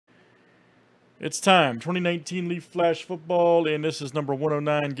It's time. 2019 Leaf Flash Football, and this is number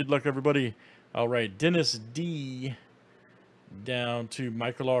 109. Good luck, everybody. All right, Dennis D down to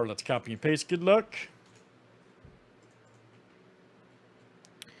Michael R. Let's copy and paste. Good luck.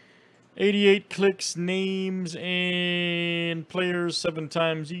 88 clicks, names, and players 7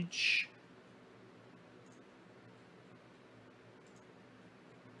 times each.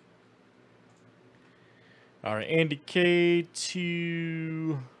 All right, Andy K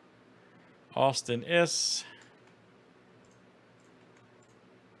to Austin S.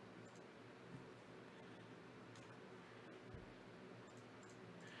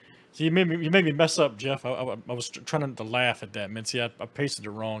 See, you made me mess up, Jeff. I was trying not to laugh at that, man. See, I pasted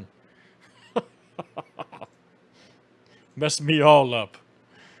it wrong. Messed me all up,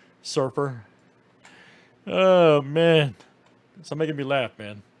 Surfer. Oh, man. It's making me laugh,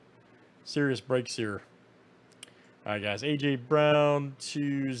 man. Serious breaks here. All right, guys. A.J. Brown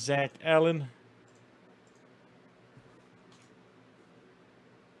to Zach Allen.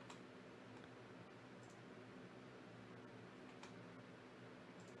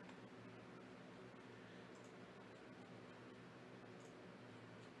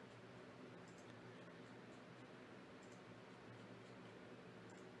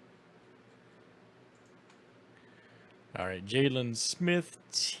 All right, Jalen Smith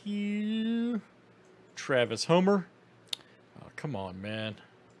to Travis Homer. Oh, come on, man.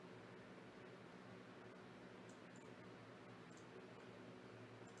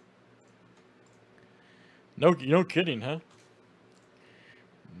 No kidding, huh?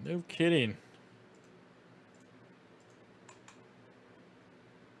 No kidding.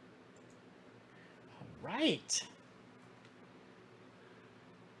 All right.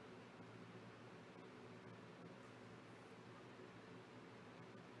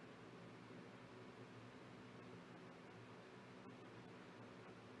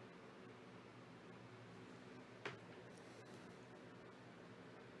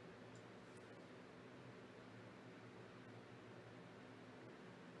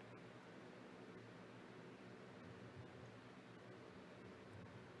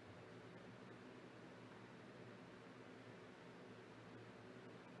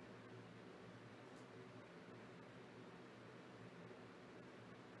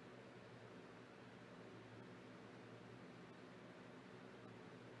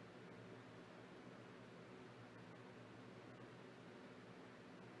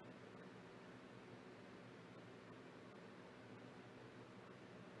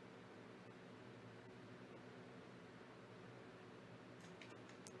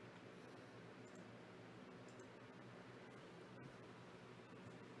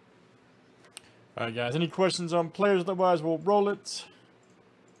 All right, guys. Any questions on players? Otherwise, we'll roll it.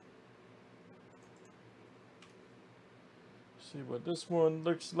 See what this one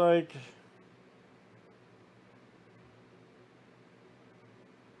looks like.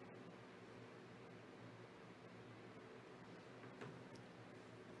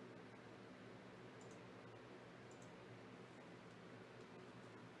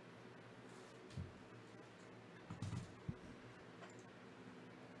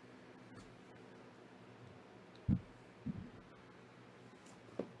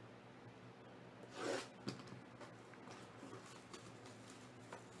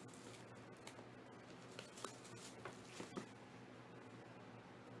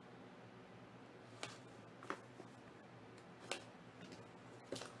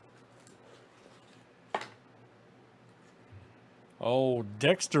 Oh,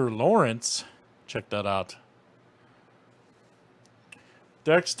 Dexter Lawrence. Check that out.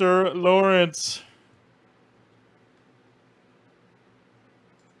 Dexter Lawrence.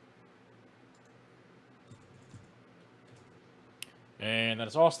 And that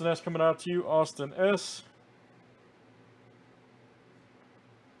is Austin S coming out to you. Austin S.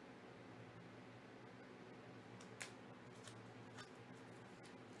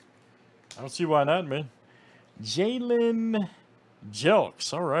 I don't see why not, man. Jalen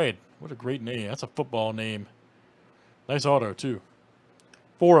Jelks. All right. What a great name. That's a football name. Nice auto, too.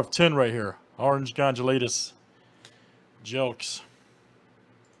 4 of 10 right here. Orange Gondolatus. Jelks.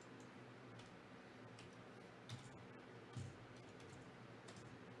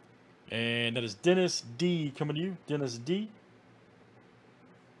 And that is Dennis D coming to you. Dennis D.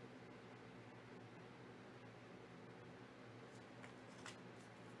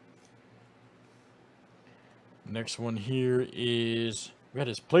 Next one here is, we had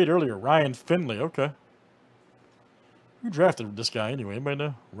his played earlier, Ryan Finley. Okay. Who drafted this guy anyway? Anybody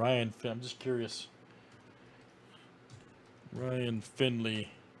know? Ryan Finley. I'm just curious. Ryan Finley.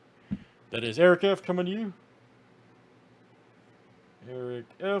 That is Eric F coming to you. Eric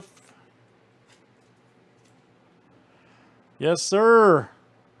F. Yes, sir.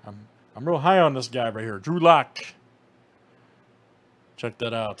 I'm real high on this guy right here. Drew Lock. Check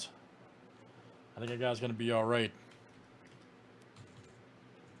that out. I think that guy's going to be all right.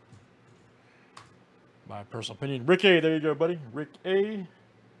 My personal opinion. Rick A. There you go, buddy. Rick A.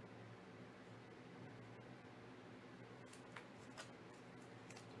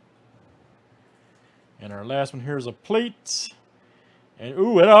 And our last one here is a plate. And,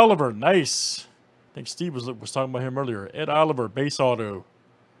 ooh, Ed Oliver. Nice. I think Steve was talking about him earlier. Ed Oliver, base auto.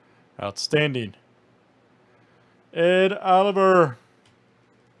 Outstanding. Ed Oliver.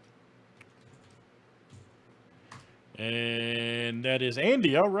 And that is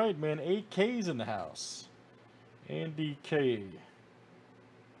Andy. All right, man. 8K's in the house. Andy K.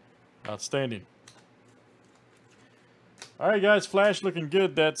 Outstanding. All right, guys. Flash looking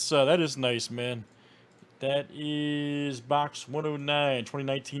good. That is nice, man. That is box 109,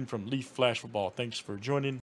 2019 from Leaf Flash Football. Thanks for joining.